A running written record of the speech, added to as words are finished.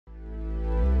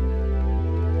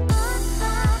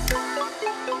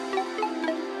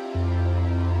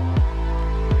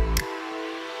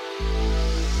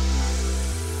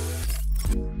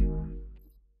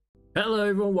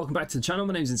everyone, welcome back to the channel.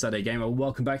 My name is InsideAgameR.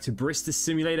 Welcome back to Barista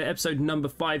Simulator episode number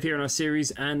 5 here in our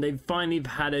series, and they've finally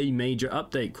had a major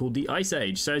update called the Ice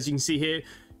Age. So as you can see here,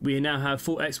 we now have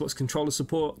full Xbox controller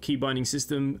support, key binding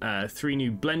system, 3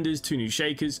 new blenders, 2 new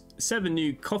shakers, 7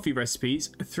 new coffee recipes,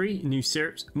 3 new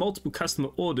syrups, multiple customer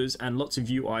orders, and lots of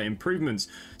UI improvements.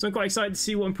 So I'm quite excited to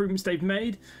see what improvements they've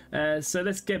made. So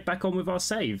let's get back on with our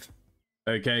save.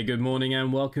 Okay, good morning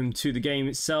and welcome to the game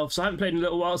itself. So I haven't played in a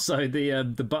little while, so the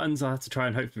buttons I have to try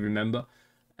and hopefully remember.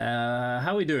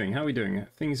 How are we doing?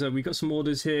 Things we've got some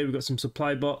orders here. We've got some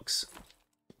supply box.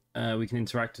 We can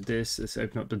interact with this. Let's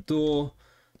open up the door.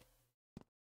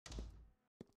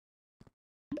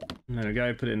 There we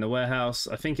go. Put it in the warehouse.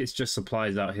 I think it's just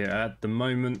supplies out here at the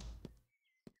moment.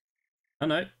 Oh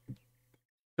no.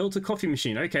 Filter coffee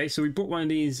machine. Okay, so we bought one of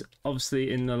these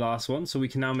obviously in the last one, so we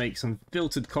can now make some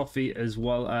filtered coffee as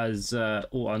well as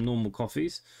all our normal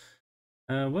coffees.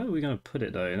 Where are we going to put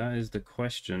it though? That is the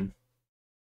question.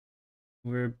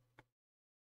 We're a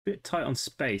bit tight on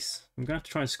space. I'm going to have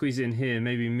to try and squeeze it in here,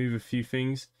 maybe move a few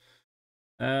things.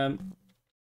 Is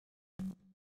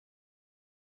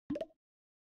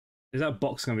that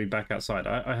box going to be back outside?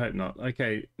 I hope not.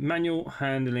 Okay, manual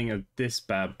handling of this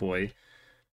bad boy.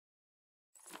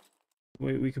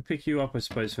 We could pick you up, I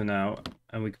suppose, for now,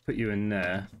 and we could put you in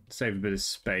there, save a bit of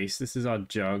space. This is our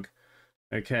jug.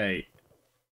 Okay,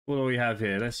 what do we have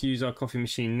here? Let's use our coffee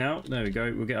machine now. There we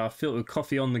go. We'll get our filtered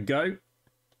coffee on the go.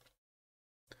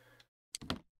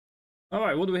 All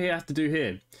right, what do we have to do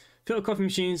here? Filtered coffee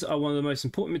machines are one of the most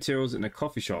important materials in a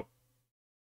coffee shop.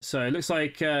 So it looks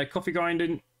like coffee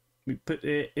grinding. We put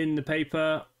it in the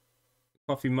paper.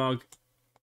 Coffee mug.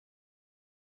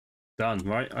 Done,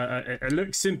 right? It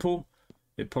looks simple.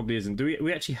 It probably isn't.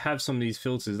 We actually have some of these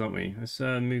filters, don't we? Let's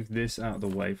move this out of the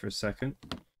way for a second.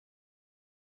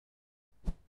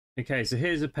 Okay, so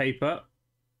here's a paper.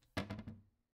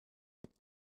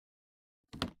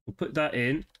 We'll put that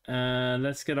in.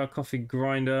 Let's get our coffee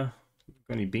grinder.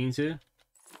 Got any beans here?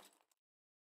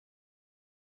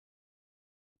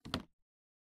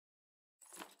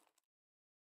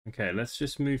 Okay, let's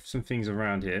just move some things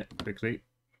around here quickly.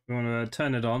 We want to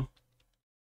turn it on.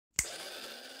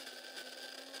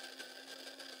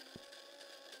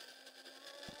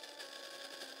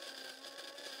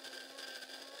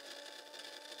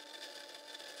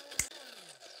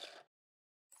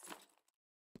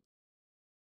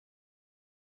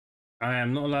 I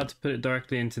am not allowed to put it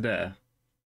directly into there.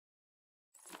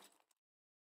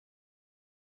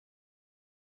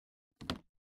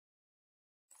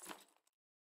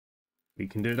 We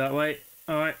can do it that way.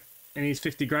 Alright, it needs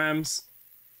 50 grams.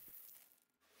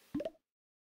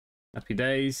 Happy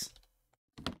days.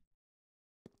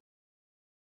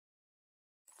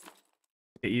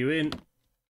 Get you in.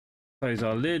 Close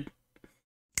our lid.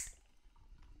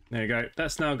 There you go.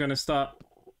 That's now going to start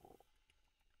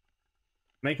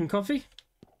making coffee.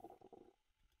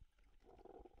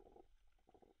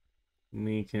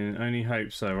 We can only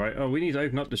hope so, right? Oh, we need to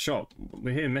open up the shop.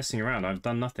 We're here messing around. I've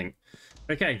done nothing.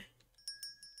 Okay.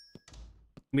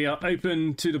 We are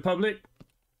open to the public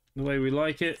the way we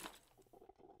like it.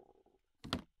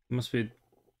 Must be...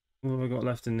 What have I got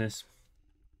left in this?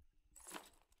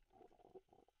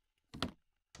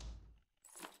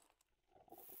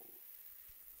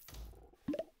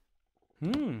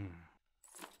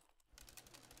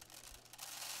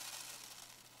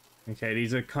 Okay,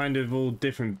 these are kind of all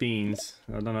different beans.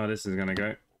 I don't know how this is going to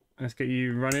go. Let's get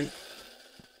you running.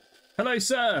 Hello,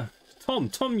 sir!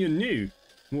 Tom, you're new.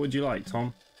 What would you like,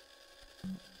 Tom?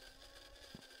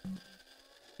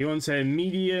 He wants a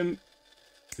medium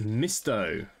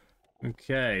misto.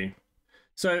 Okay.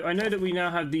 So I know that we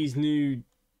now have these new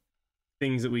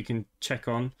things that we can check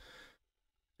on.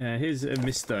 Here's a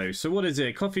misto. So what is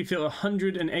it? Coffee filter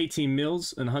 118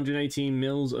 mils and 118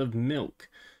 mils of milk.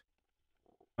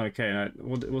 Okay, now,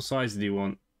 what size do you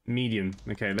want? Medium.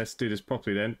 Okay, let's do this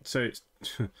properly then. So it's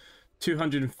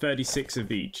 236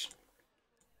 of each.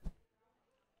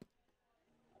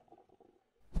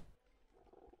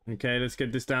 Okay, let's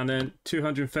get this down then.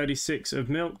 236 of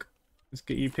milk. Let's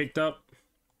get you picked up.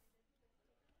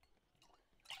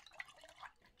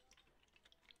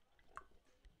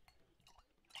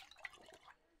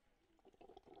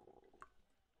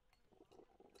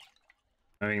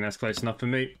 I think that's close enough for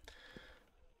me.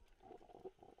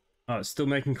 Oh, it's still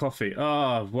making coffee.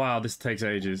 Oh, wow, this takes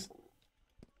ages.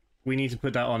 We need to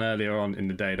put that on earlier on in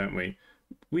the day, don't we?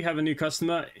 We have a new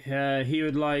customer. He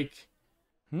would like...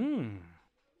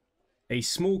 a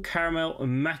small caramel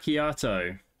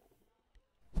macchiato.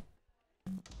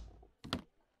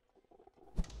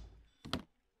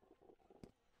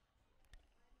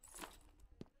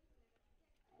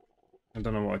 I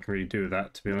don't know what I can really do with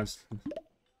that, to be honest.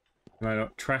 Can I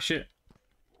not trash it?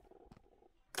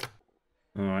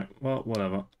 Alright, well,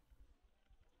 whatever.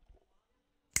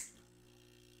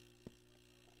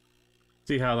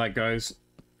 See how that goes.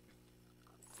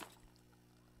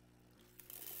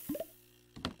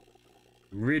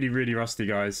 Really, really rusty,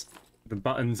 guys. The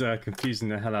buttons are confusing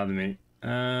the hell out of me. Get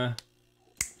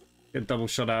a double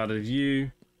shot out of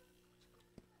you.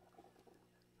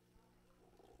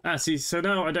 Ah, see, so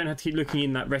now I don't have to keep looking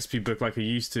in that recipe book like I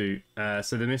used to.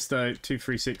 So the Misto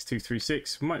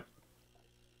 236236 might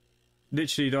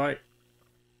literally die.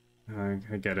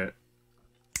 I get it.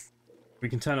 We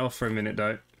can turn it off for a minute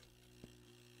though.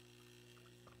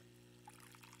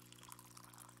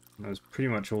 That was pretty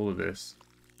much all of this.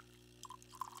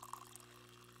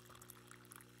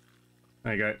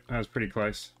 There you go. That was pretty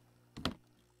close.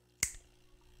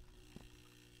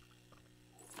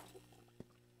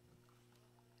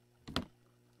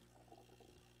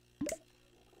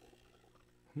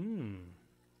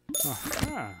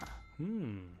 Aha.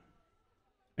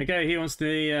 Okay, he wants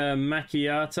the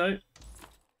macchiato.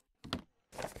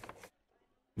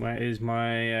 Where is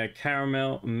my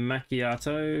caramel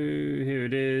macchiato? Here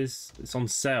it is. It's on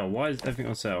sale. Why is everything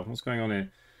on sale? What's going on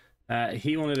here?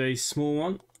 He wanted a small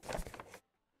one.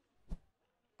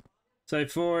 So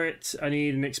for it, I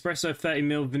need an espresso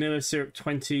 30ml, vanilla syrup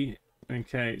 20.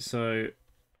 Okay, so...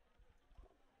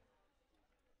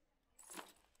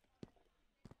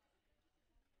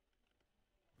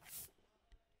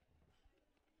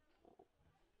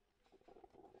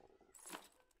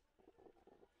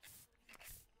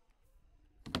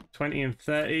 $20 and $30.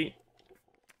 There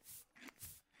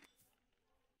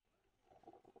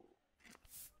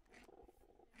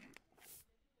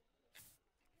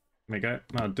we go.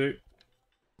 That'll do.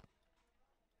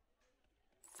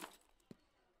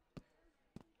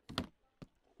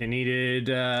 It needed,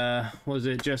 what was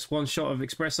it, just one shot of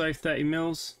espresso, 30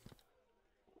 mils.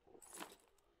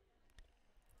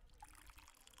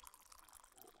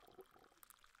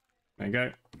 There you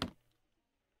go.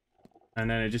 And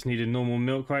then it just needed normal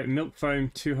milk, right? Milk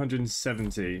foam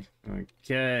 270.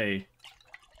 Okay.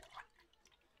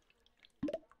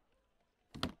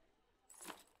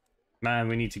 Man,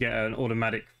 we need to get an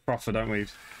automatic frother, don't we?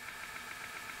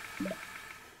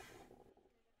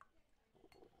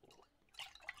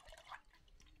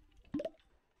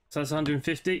 So that's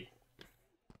 150.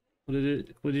 What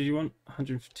did you want?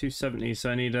 270.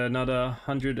 So I need another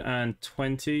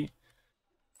 120.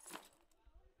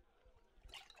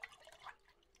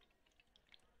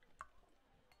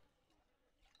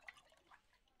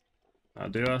 That'll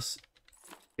do us.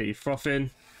 Get your froth in.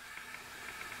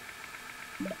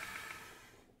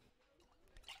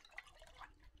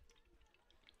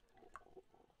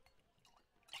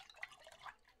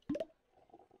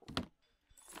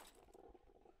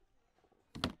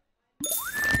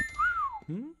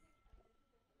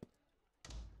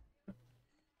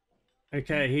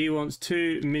 Okay, he wants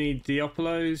 2 mini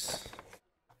Diopolos.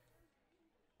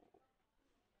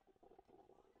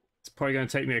 It's probably going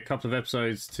to take me a couple of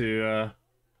episodes to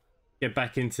get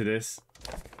back into this.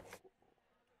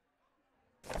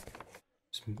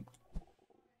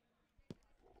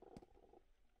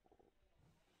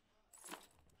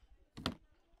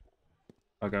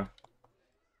 Okay.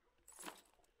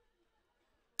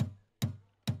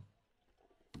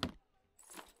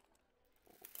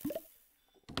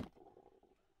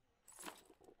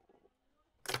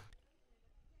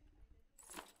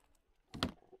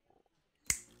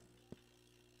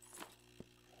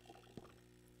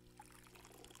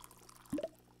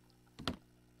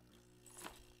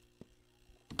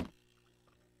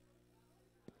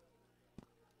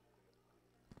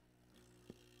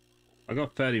 I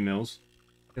got 30 mils.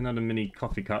 Another mini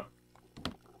coffee cup.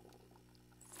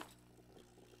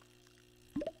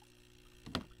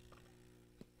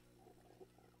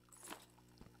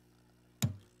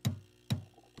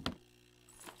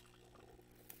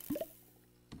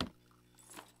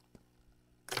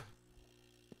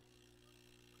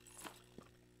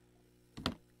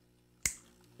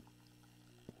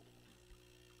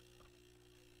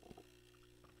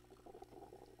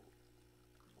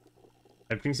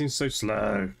 Everything seems so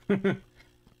slow.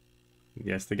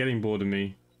 Yes, they're getting bored of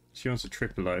me. She wants a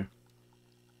triple O.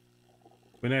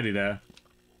 We're nearly there.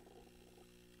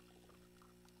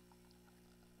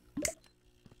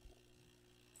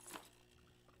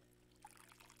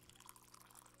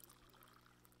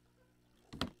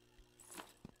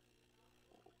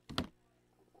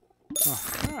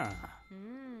 Aha.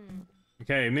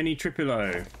 Okay, mini triple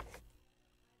O.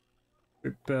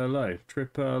 Triple O.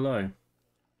 Triple O.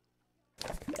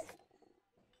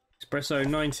 Espresso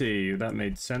 90. That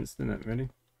made sense, didn't it, really?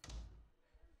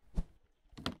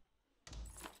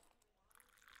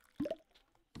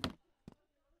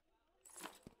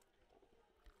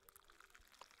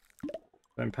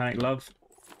 Don't panic, love.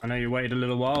 I know you waited a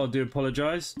little while. I do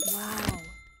apologize. Wow.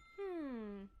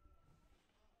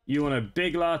 You want a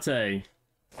big latte?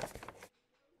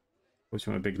 Which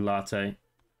one? A big latte?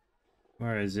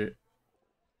 Where is it?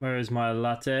 Where is my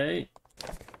latte?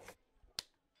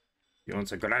 You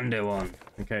want a grande one?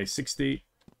 Okay, 60,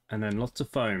 and then lots of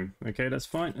foam. Okay, that's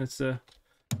fine. Let's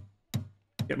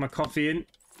get my coffee in.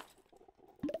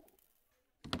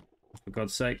 For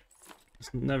God's sake,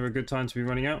 it's never a good time to be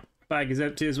running out. Bag is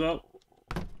empty as well.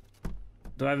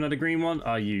 Do I have another green one?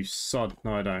 Oh, you sod.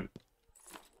 No, I don't.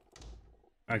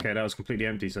 Okay, that was completely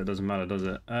empty, so it doesn't matter, does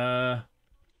it?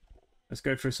 Let's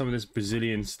go through some of this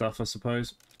Brazilian stuff, I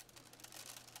suppose.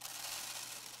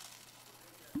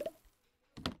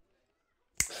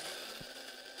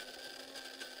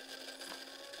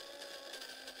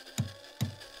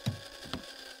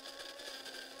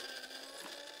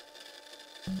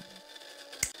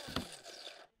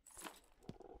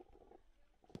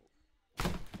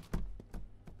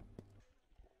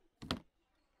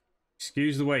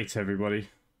 Excuse the wait, everybody.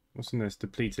 What's in this?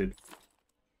 Depleted.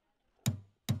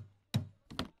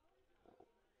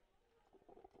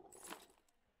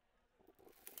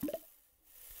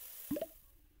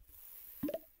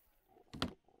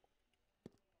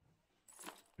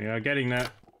 We are getting there.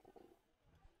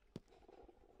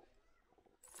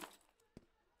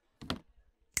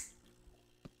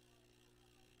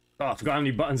 Oh, I forgot how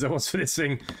many buttons there was for this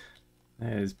thing.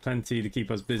 There's plenty to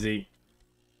keep us busy.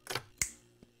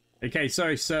 Okay,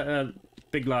 sorry, sir.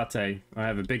 Big latte. I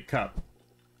have a big cup.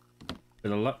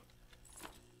 Bit of luck.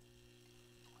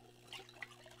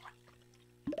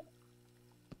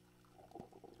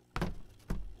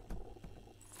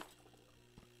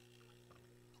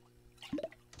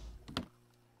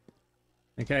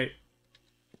 Okay.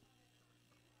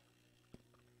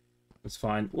 That's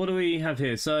fine. What do we have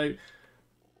here? So,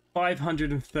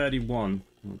 531.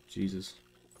 Oh, Jesus.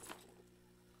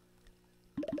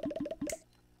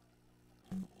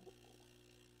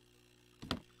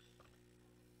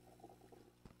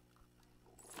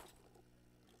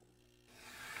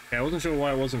 Yeah, I wasn't sure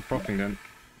why it wasn't frothing then.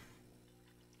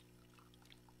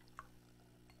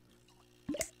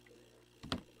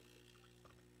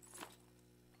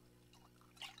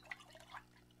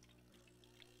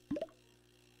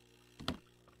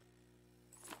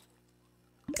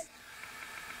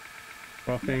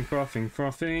 Frothing, frothing,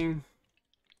 frothing.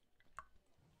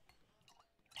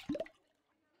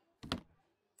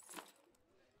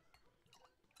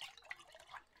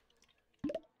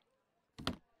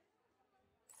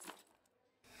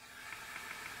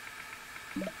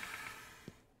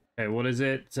 Okay, what is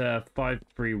it?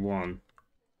 531.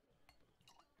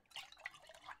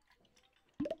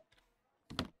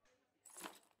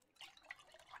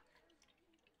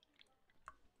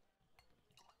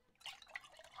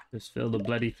 Just fill the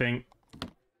bloody thing.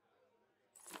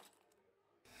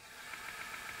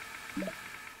 And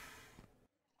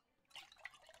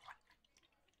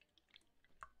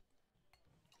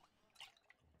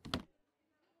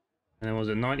then was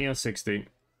it 90 or 60?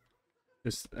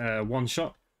 Just one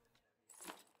shot.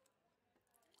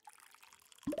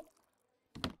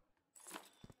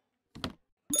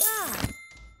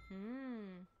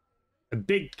 A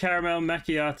big caramel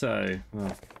macchiato.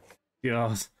 Oh,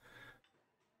 God.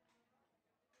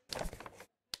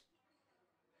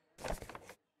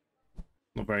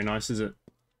 Not very nice, is it?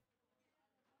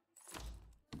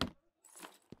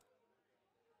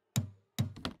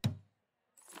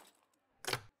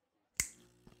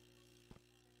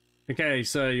 Okay,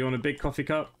 so you want a big coffee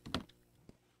cup?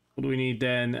 What do we need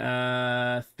then?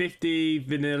 50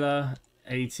 vanilla,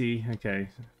 80. Okay,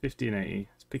 50 and 80.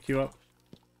 Let's pick you up.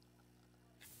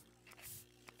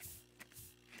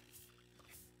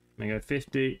 Let me go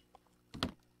 50.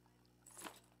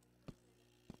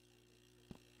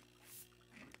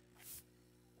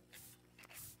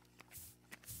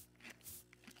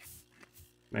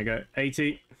 There you go,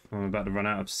 80. I'm about to run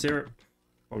out of syrup.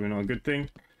 Probably not a good thing.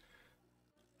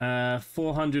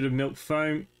 400 of milk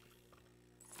foam.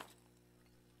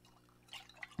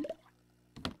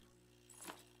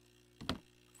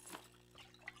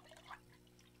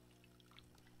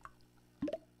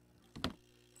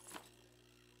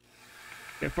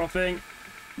 Get frothing.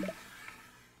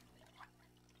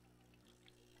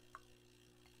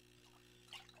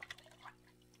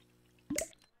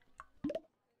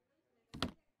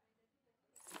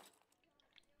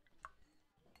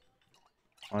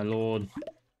 My lord.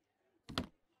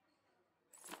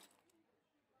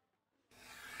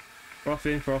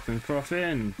 Frothing, frothing,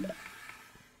 frothing.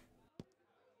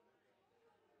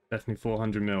 Definitely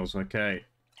 400 mils, okay.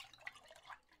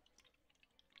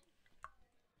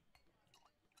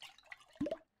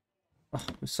 Oh,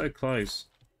 we're so close.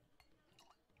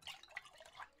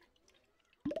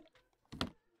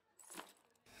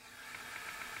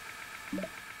 I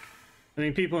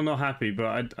mean, people are not happy,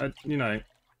 but I you know,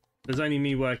 there's only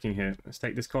me working here. Let's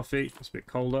take this coffee. It's a bit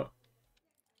colder.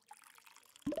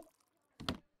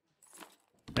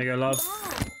 There you go, love.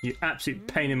 You absolute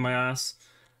pain in my ass.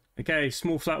 Okay,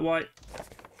 small flat white.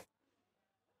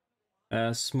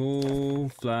 Small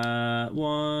flat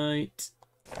white.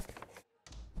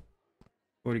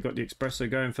 Already got the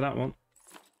espresso going for that one.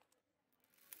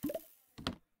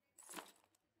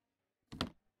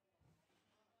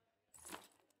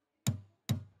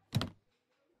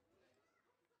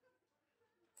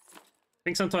 I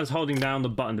think sometimes holding down the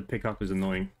button to pick up is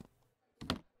annoying.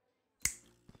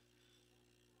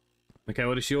 Okay,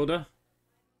 what did she order?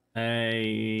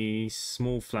 A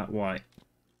small flat white.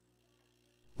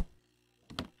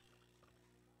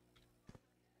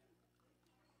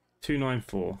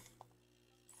 $2.94.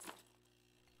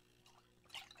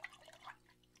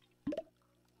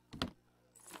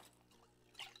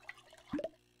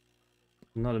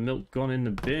 Another milk gone in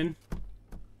the bin.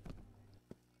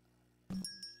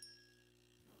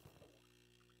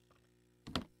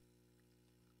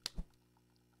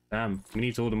 Damn, we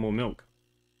need to order more milk.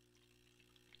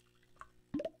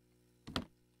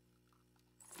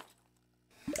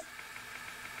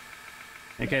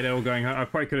 Okay, they're all going home. I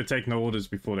probably could have taken the orders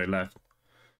before they left.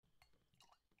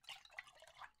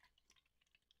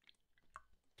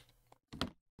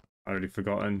 I already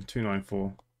forgotten.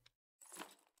 294.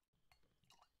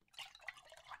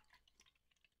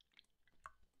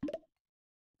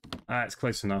 Ah, it's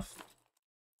close enough.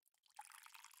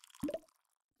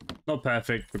 Not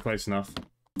perfect, but close enough.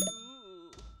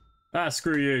 Ah,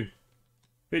 screw you.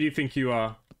 Who do you think you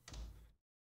are?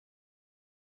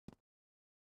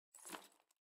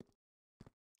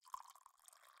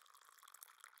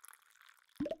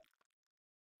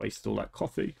 Wasted all that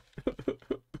coffee.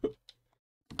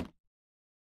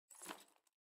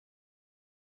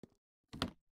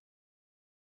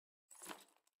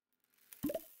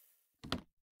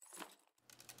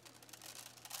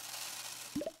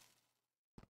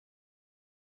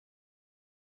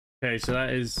 Okay, so that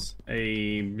is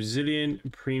a Brazilian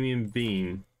premium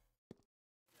bean.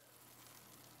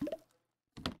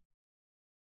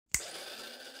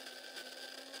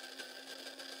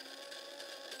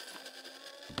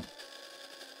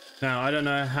 Now, I don't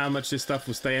know how much this stuff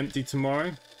will stay empty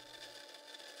tomorrow.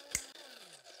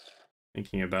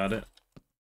 Thinking about it.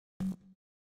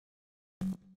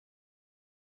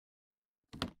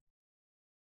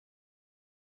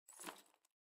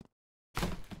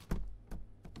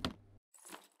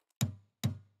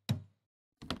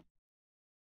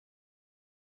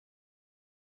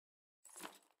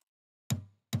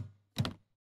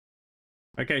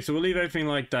 Okay, so we'll leave everything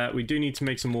like that. We do need to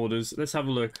make some orders. Let's have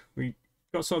a look. We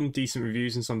got some decent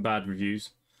reviews and some bad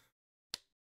reviews.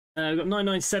 We've got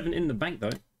 997 in the bank, though.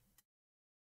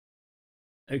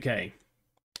 Okay.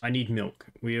 I need milk.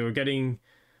 We are getting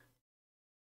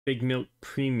Big Milk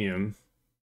Premium.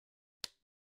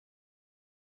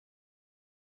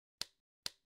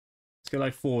 Let's get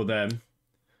like 4 of them.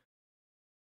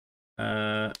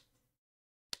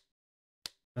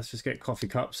 Let's just get coffee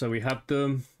cups so we have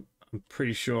them. I'm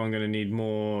pretty sure I'm going to need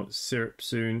more syrup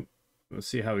soon. We'll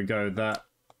see how we go with that.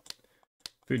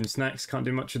 Food and snacks, can't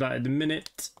do much of that in a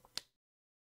minute.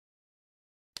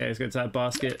 Okay, let's go to that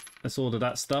basket. Let's order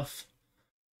that stuff.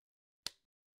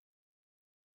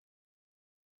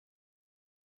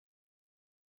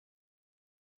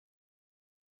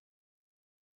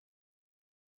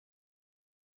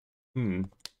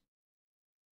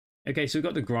 Okay, so we've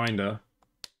got the grinder.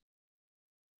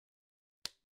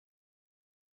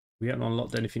 We haven't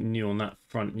unlocked anything new on that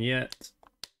front yet.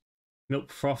 Milk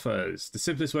frothers. The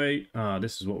simplest way. Ah,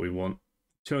 this is what we want.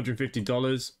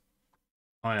 $250.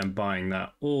 I am buying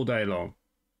that all day long.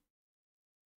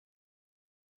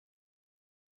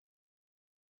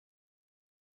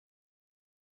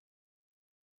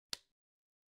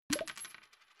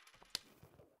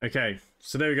 Okay,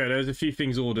 so there we go. There's a few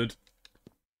things ordered.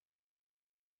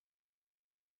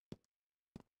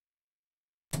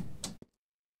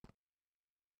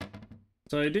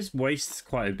 So it just wastes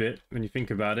quite a bit when you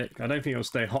think about it. I don't think it'll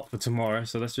stay hot for tomorrow,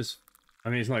 so let's just... I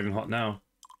mean, it's not even hot now.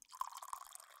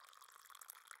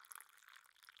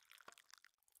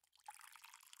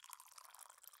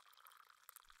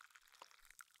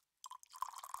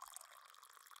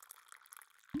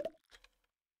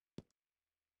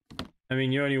 I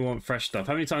mean, you only want fresh stuff.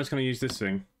 How many times can I use this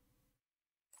thing?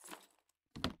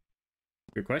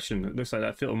 Good question. It looks like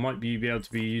that filter might be able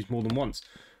to be used more than once.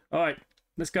 All right,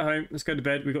 let's go home. Let's go to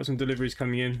bed. We've got some deliveries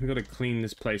coming in. We've got to clean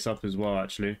this place up as well,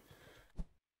 actually.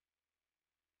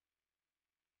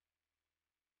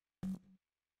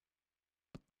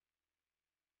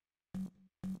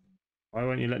 Why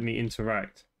won't you let me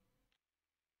interact?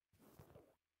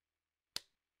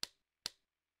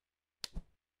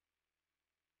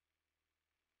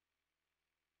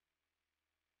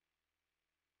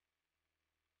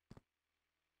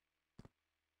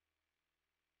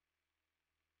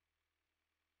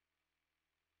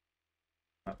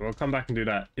 Right, we'll come back and do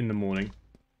that in the morning.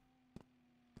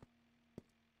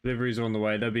 Deliveries are on the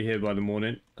way. They'll be here by the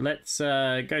morning. Let's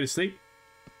go to sleep.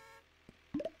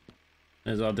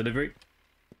 There's our delivery.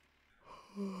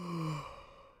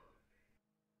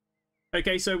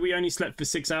 Okay, so we only slept for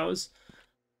 6 hours.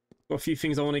 Got a few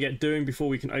things I want to get doing before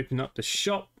we can open up the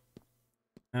shop.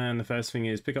 And the first thing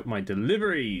is pick up my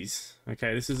deliveries.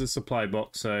 Okay, this is a supply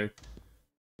box, so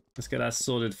let's get that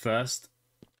sorted first.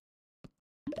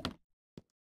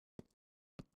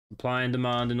 Supply and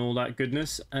demand and all that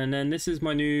goodness. And then this is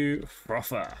my new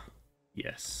frother.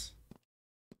 Yes.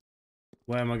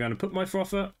 Where am I going to put my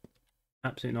frother?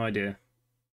 Absolutely no idea.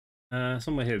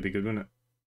 Somewhere here would be good, wouldn't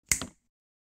it?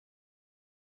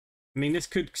 I mean, this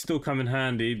could still come in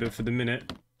handy, but for the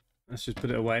minute, let's just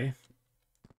put it away.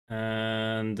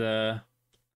 And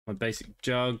my basic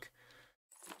jug.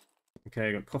 Okay,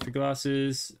 I got coffee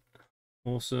glasses.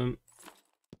 Awesome.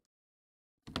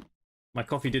 My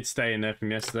coffee did stay in there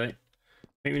from yesterday.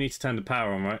 I think we need to turn the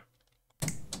power on, right?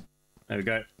 There we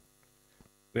go.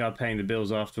 We are paying the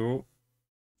bills after all.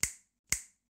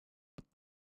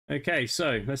 Okay,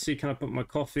 so let's see, can I put my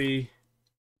coffee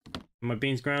and my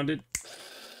beans grounded?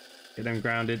 Get them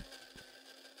grounded.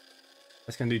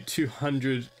 That's going to do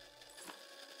 200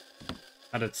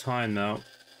 at a time now.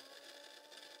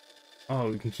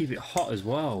 Oh, we can keep it hot as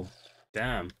well.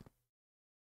 Damn.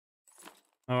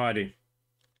 Alrighty.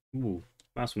 Ooh,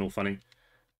 that's one all funny.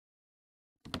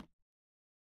 I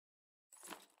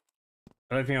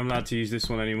don't think I'm allowed to use this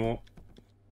one anymore.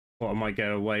 Or I might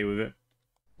get away with it.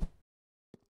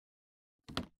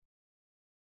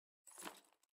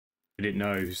 But it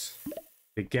knows.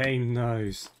 The game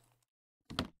knows.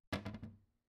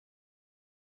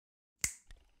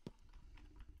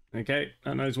 Okay,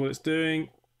 that knows what it's doing.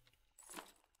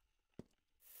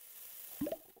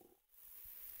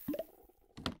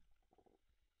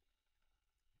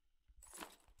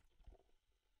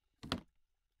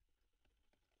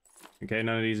 Okay,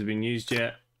 none of these have been used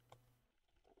yet.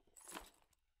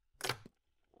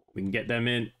 We can get them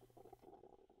in.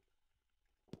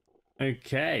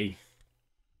 Okay.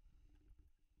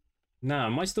 Now,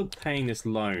 am I still paying this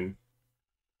loan?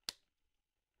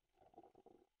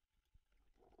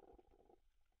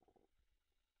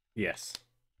 Yes.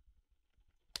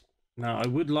 Now, I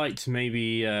would like to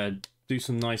maybe do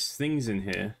some nice things in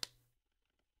here.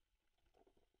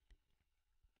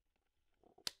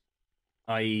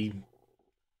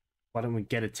 Why don't we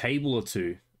get a table or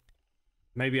two?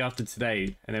 Maybe after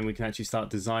today, and then we can actually start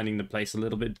designing the place a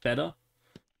little bit better.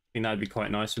 I think that'd be quite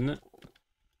nice, wouldn't it?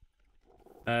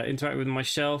 Interact with my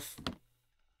shelf.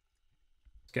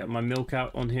 Let's get my milk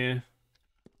out on here.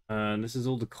 And this is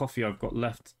all the coffee I've got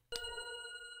left.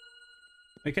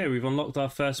 Okay, we've unlocked our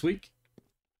first week.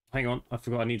 Hang on, I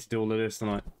forgot I need to do all of this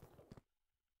tonight.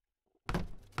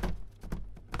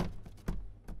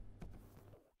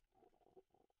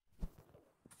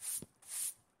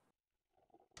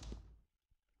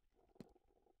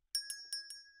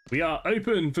 We are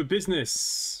open for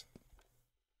business.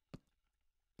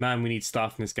 Man, we need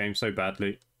staff in this game so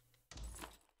badly.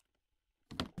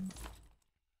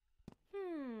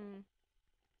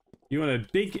 You want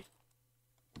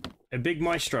a big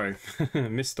maestro?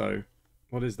 Misto.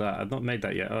 What is that? I've not made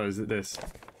that yet. Oh, is it this?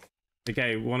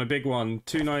 Okay, we want a big one.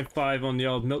 295 on the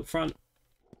old milk front.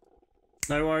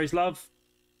 No worries, love.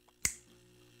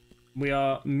 We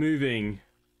are moving.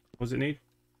 What does it need?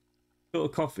 Little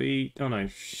coffee. Oh no,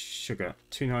 sugar.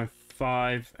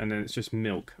 295, and then it's just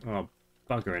milk. Oh,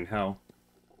 bugger in hell.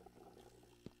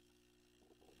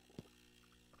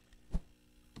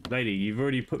 Lady, you've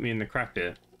already put me in the crap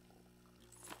here.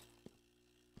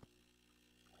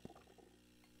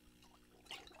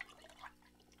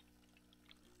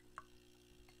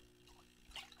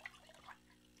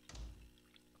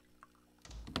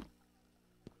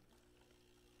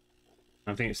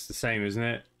 I think it's the same, isn't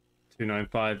it?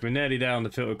 295. We're nearly there on the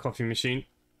filtered coffee machine.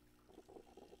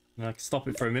 I can stop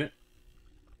it for a minute.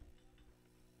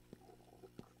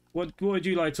 What would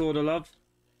you like to order, love?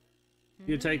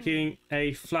 You're taking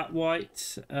a flat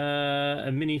white, a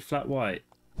mini flat white.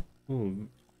 Ooh.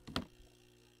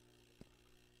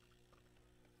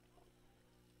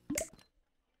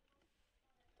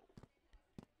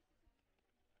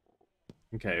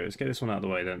 Okay, let's get this one out of the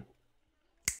way then.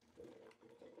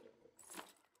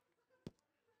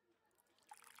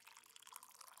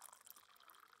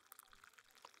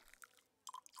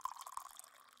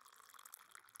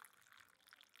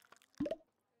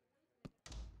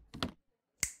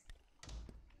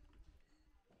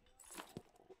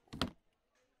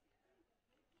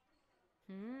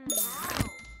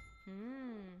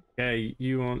 Okay,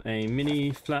 you want a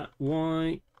mini flat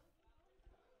white.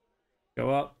 Go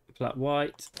up, flat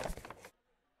white.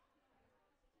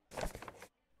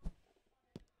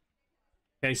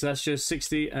 Okay, so that's just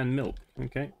 60 and milk.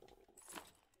 Okay.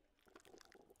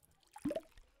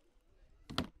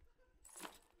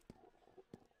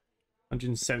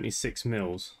 $176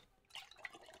 mils.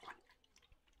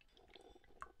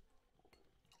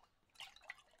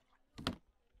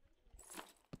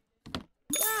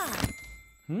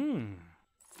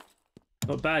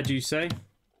 Not bad, you say?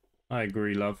 I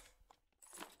agree, love.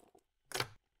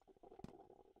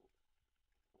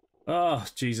 Oh,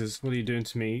 Jesus, what are you doing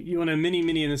to me? You want a mini,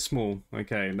 mini, and a small.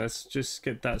 Okay, let's just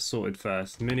get that sorted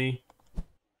first. Mini,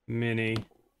 mini,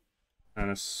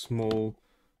 and a small.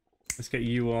 Let's get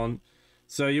you on.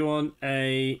 So you want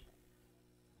a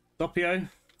Doppio?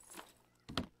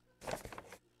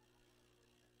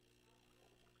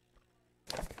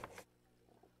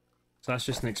 So that's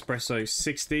just an espresso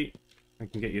 60. I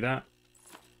can get you that.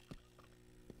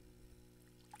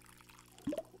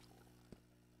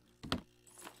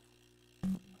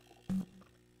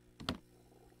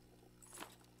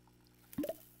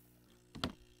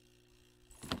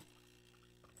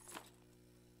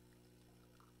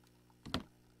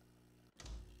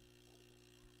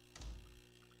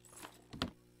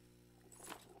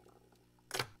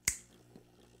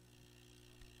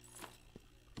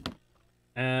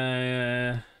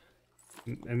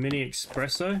 A mini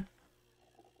espresso.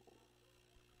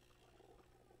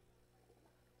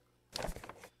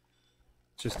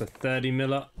 Just a 30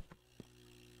 miller.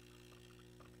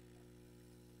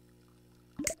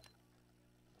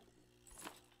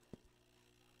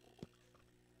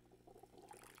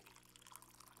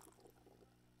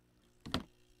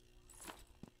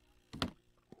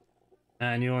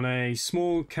 And you want a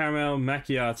small caramel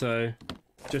macchiato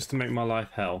just to make my life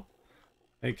hell.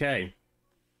 Okay.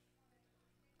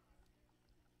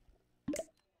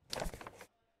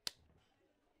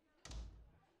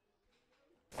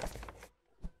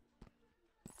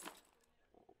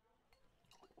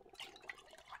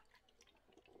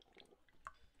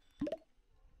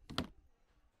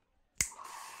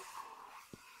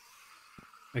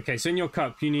 Okay, so in your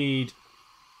cup you need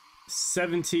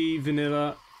 70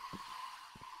 vanilla,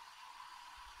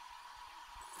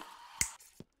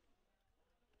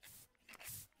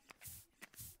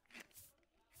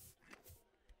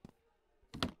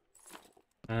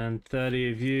 and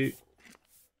 30 of you.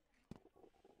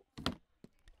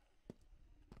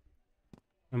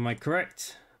 Am I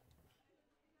correct?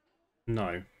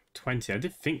 No, 20. I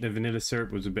did think the vanilla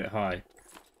syrup was a bit high.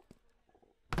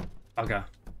 Okay.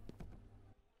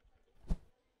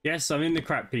 Yes, I'm in the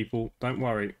crap, people. Don't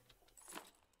worry.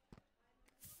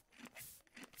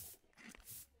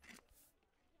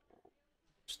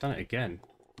 Just done it again.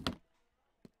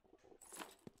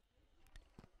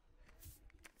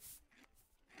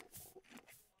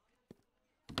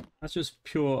 That's just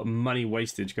pure money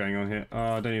wastage going on here.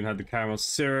 Oh, I don't even have the caramel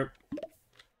syrup.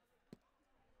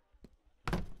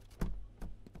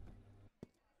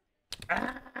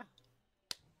 Ah!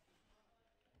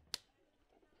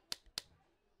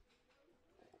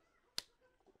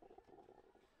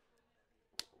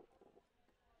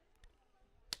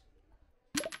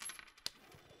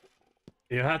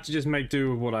 You have to just make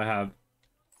do with what I have.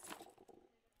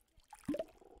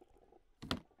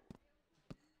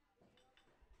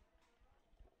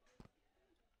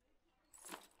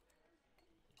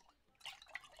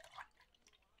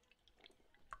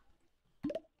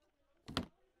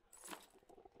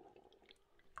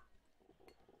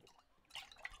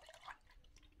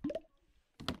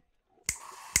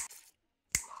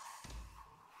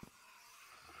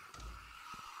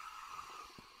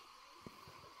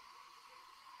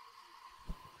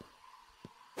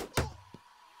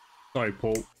 Sorry,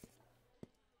 Paul.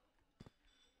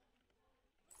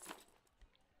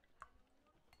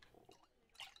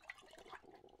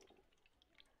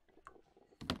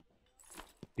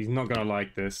 He's not gonna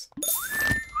like this.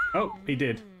 Oh, he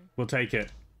did. We'll take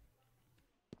it.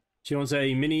 She wants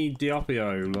a mini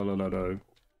Diopio. La la la la.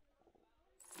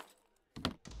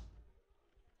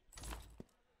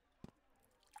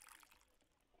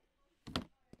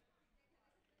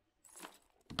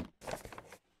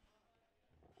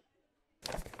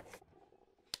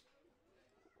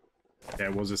 Yeah,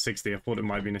 it was a 60. I thought it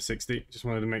might have been a 60. Just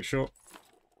wanted to make sure.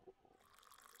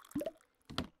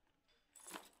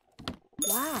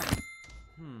 Wow.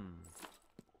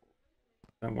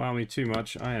 Don't wow me too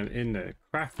much. I am in the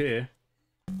crap here.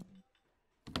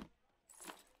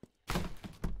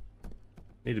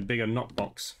 Need a bigger knock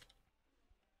box.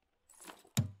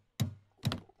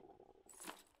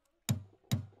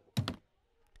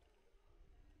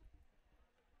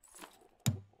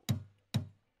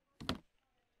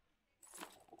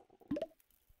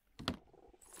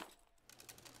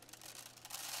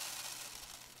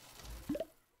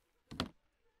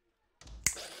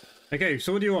 Okay,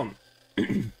 so what do you want?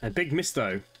 A big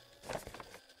misto.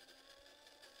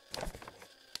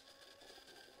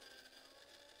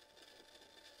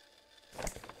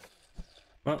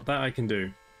 Well, that I can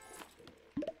do.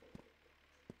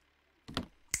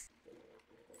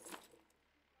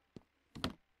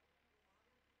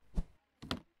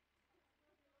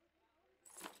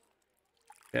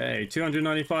 Okay,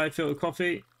 295 filtered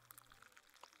coffee.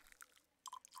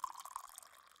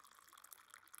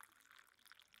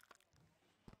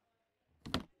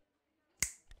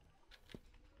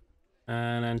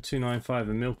 And then 295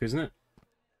 of milk, isn't it?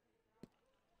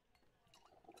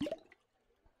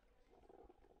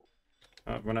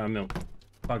 Oh, run out of milk.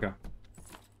 Bugger.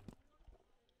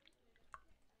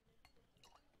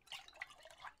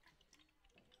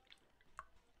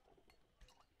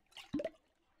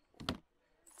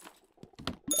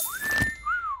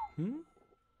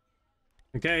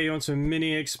 Okay, you want some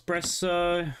mini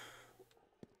espresso?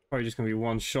 Probably just gonna be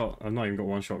one shot. I've not even got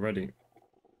one shot ready.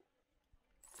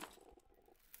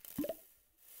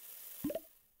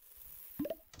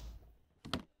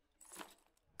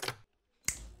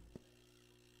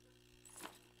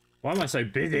 Why am I so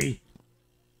busy?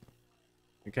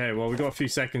 Okay, well, we got a few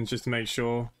seconds just to make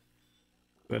sure.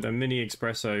 But a mini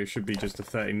espresso should be just a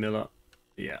 30 miller.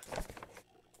 Yeah.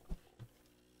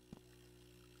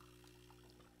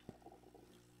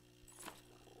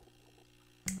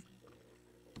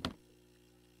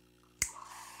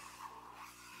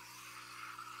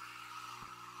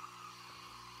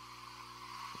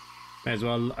 May as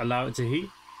well allow it to heat.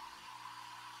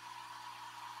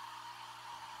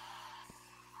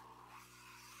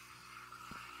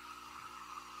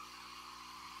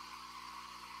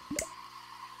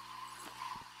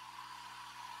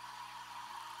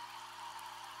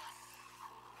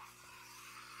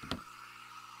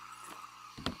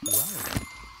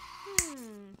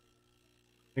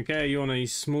 Okay, you want a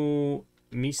small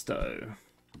misto.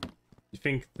 You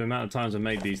think the amount of times I've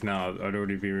made these now, I'd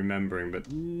already be remembering,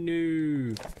 but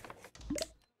no.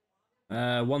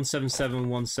 177,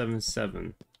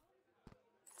 177.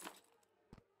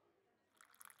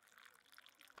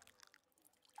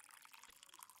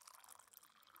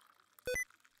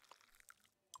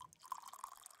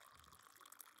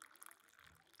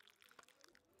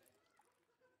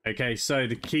 Okay, so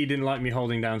the key didn't like me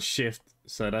holding down shift,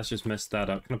 so that's just messed that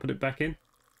up. Can I put it back in?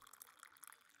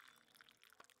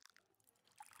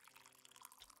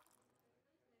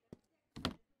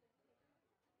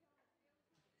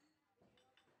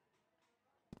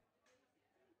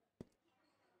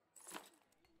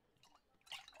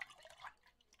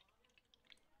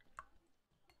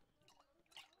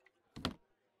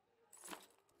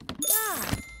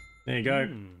 There you go.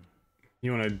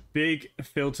 You want a big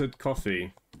filtered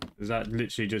coffee. Is that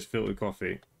literally just filtered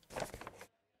coffee?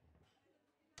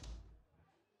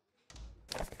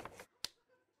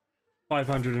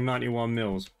 $591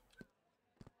 mils.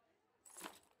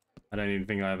 I don't even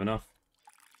think I have enough.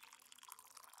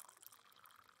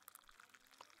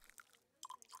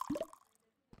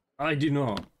 I do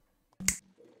not.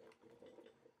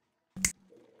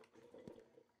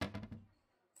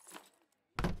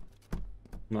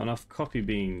 Not enough coffee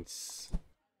beans.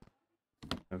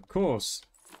 Of course.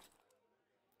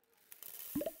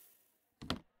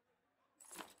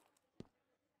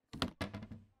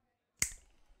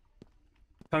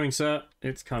 Coming, sir.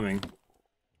 It's coming.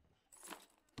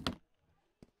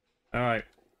 Alright.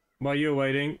 While you're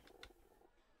waiting,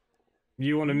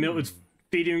 you want a milk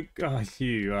feeding... Oh,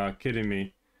 you are kidding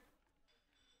me.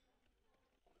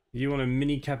 You want a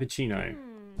mini cappuccino.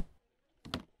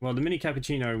 Well, the mini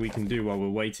cappuccino we can do while we're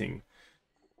waiting.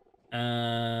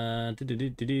 You're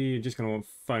just gonna want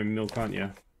foam milk, aren't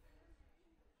you?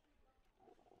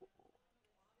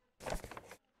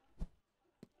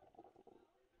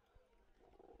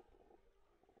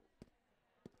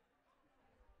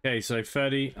 Okay, so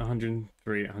 30,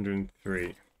 103,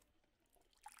 103.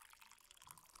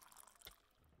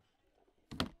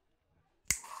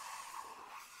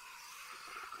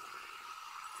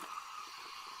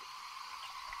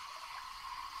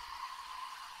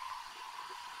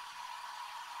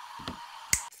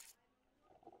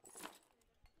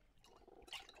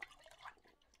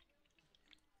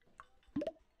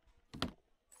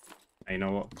 You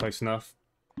know what? Close enough.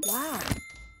 Wow.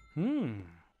 Hmm.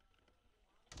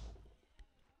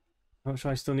 How much do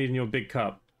I still need in your big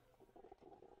cup?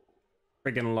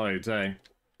 Friggin' loads, eh?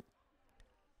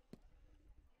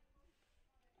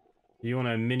 You want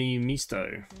a mini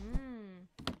misto?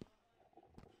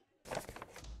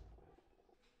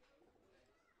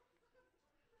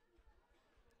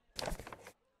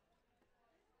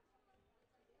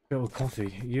 Filtered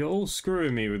coffee. You're all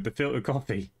screwing me with the filtered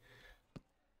coffee.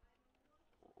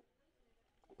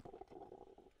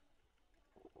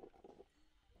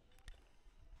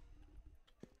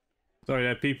 Sorry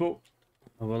there, people.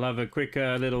 We'll have a quick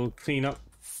little clean-up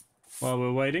while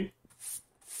we're waiting.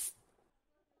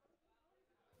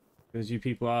 Because you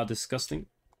people are disgusting.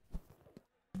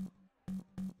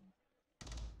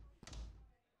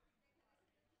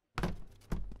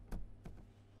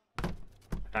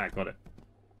 Ah, got it.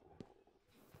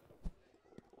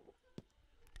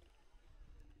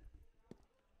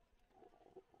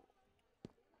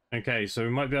 Okay, so we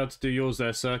might be able to do yours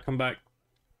there, sir. Come back.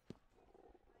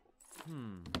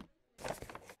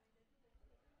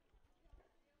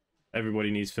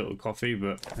 Everybody needs filtered coffee,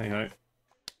 but hey ho.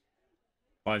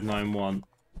 591.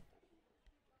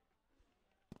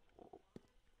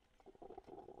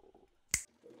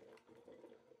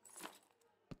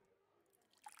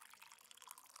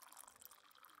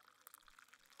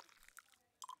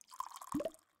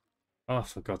 Oh,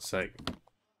 for God's sake.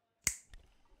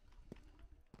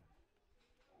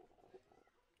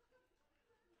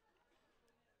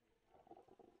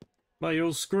 Well, you're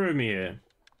all screwing me here.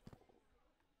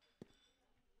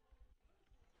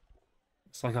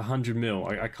 It's like 100 mil.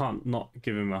 I can't not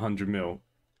give him 100 mil.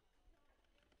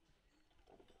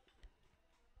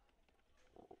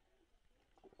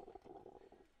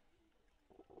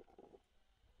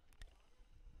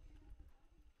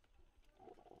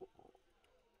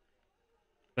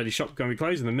 But his shop going to be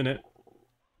closed in a minute.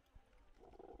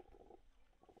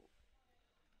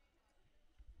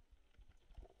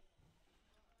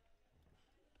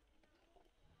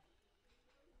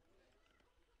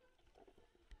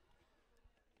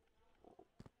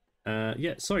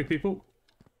 Yeah, sorry people.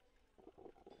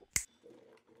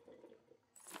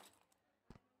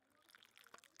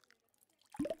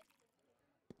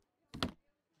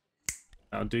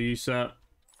 I'll do you, sir.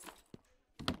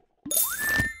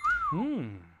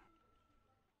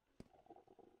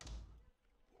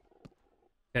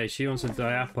 Okay, she wants a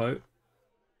diapo.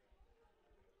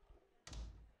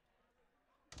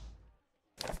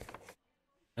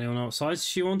 Anyone know what size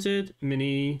she wanted?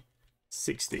 Mini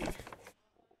 60.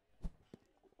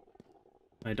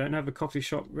 I don't have a coffee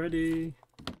shop ready.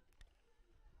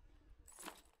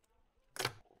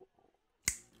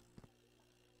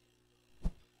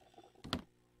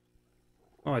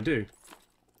 Oh, I do.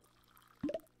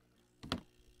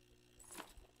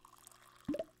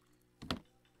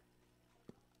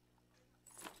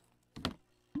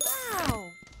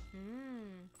 Wow.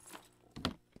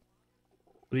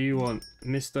 What do you want?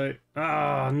 Misto?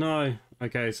 Ah, no.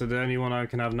 Okay, so the only one I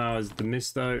can have now is the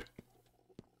Misto.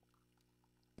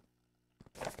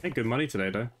 Ain't good money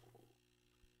today, though.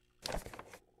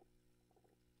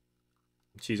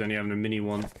 She's only having a mini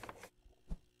one.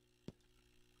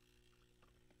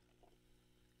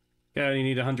 Okay, I only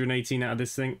need 118 out of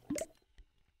this thing.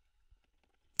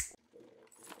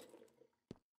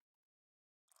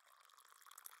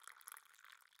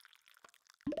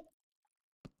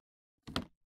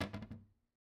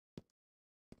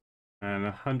 And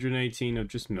 118 of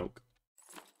just milk.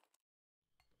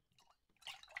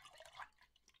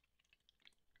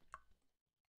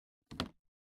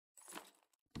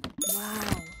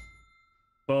 Wow.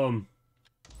 Boom.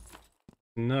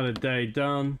 Another day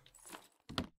done.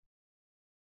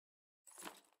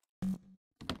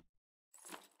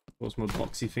 What's my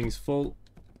boxy things full?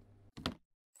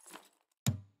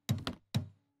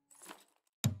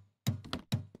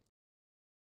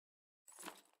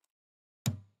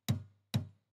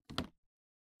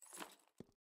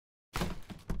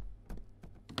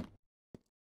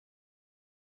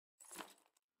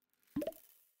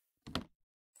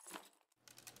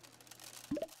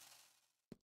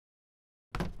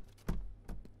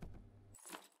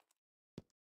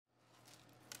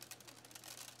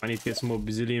 I need to get some more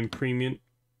Brazilian premium.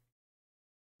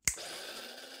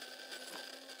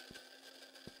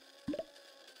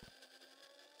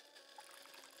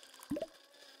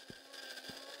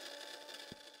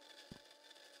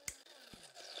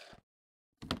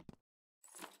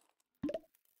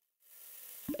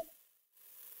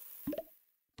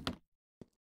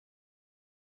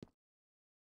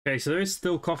 Okay, so there is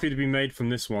still coffee to be made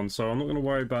from this one, so I'm not going to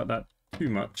worry about that too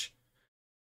much.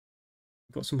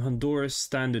 Got some Honduras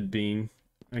standard bean.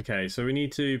 Okay, so we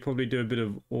need to probably do a bit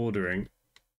of ordering.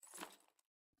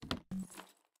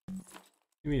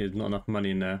 I mean, there's not enough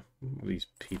money in there. All these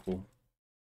people.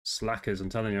 Slackers, I'm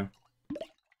telling you.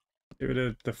 Get rid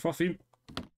of the frothy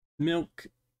milk.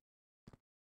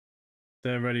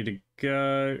 They're ready to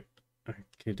go.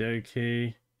 Okie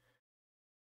dokie.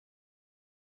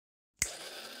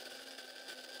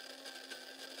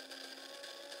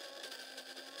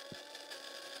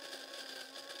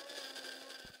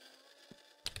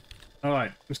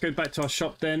 Alright, let's go back to our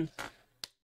shop then.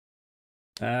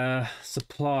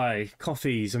 Supply.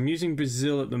 Coffees. I'm using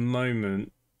Brazil at the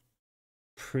moment.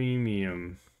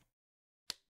 Premium.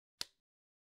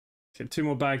 Get 2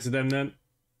 more bags of them then.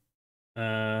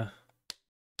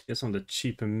 Get some of the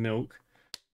cheaper milk.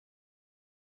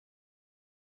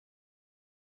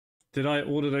 Did I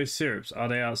order those syrups? Are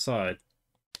they outside?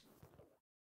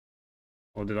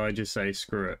 Or did I just say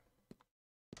screw it?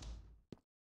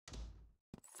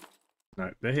 No,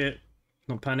 they're here.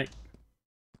 Not panic.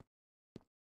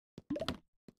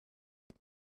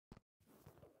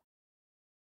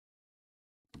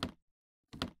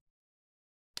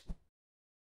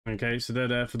 Okay, so they're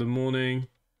there for the morning.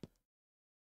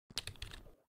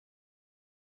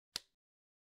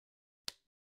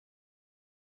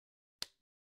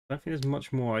 I don't think there's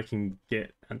much more I can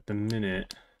get at the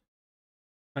minute.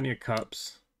 Plenty of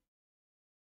cups.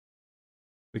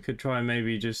 We could try and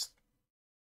maybe just...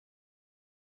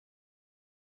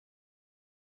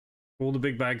 all the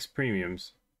big bags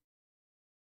premiums.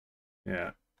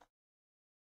 Yeah.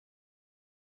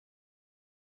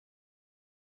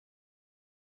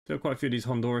 There are quite a few of these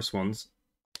Honduras ones.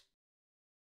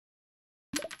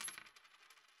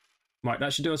 Right,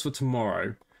 that should do us for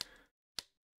tomorrow.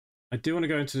 I do want to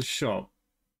go into the shop.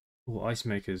 Oh, ice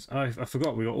makers. Oh, I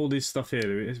forgot. We got all this stuff here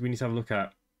that we need to have a look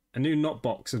at. A new knot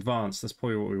box advanced. That's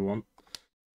probably what we want.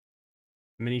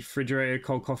 Mini refrigerator,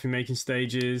 cold coffee making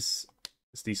stages.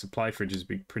 These supply fridges would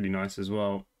be pretty nice as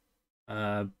well.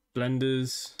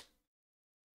 Blenders,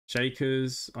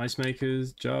 shakers, ice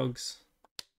makers, jugs.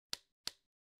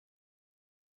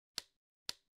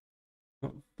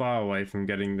 Not far away from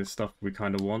getting the stuff we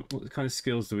kind of want. What kind of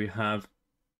skills do we have?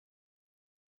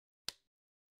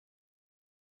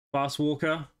 Fast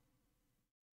walker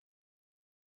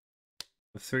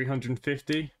for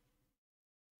 350.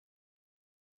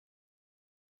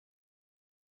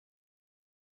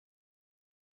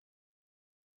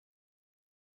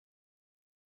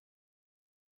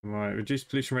 Right, reduce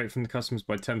pollution rate from the customers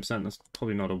by 10%. That's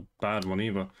probably not a bad one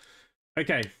either.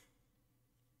 Okay.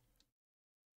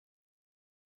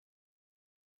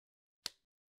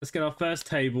 Let's get our first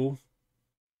table.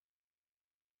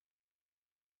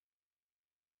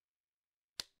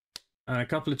 And a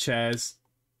couple of chairs.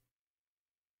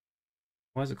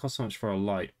 Why does it cost so much for a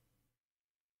light?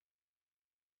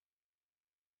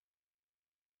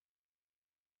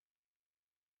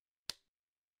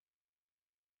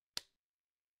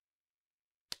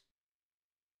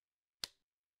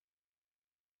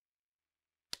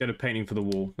 Get a painting for the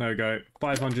wall. There we go.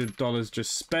 $500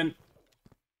 just spent.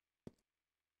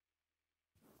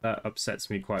 That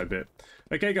upsets me quite a bit.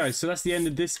 Okay, guys, so that's the end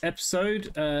of this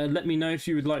episode. Let me know if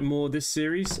you would like more of this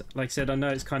series. Like I said, I know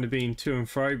it's kind of been to and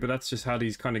fro, but that's just how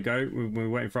these kind of go when we're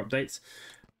waiting for updates.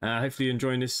 Hopefully you're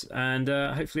enjoying this, and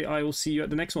hopefully I will see you at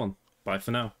the next one. Bye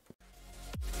for now.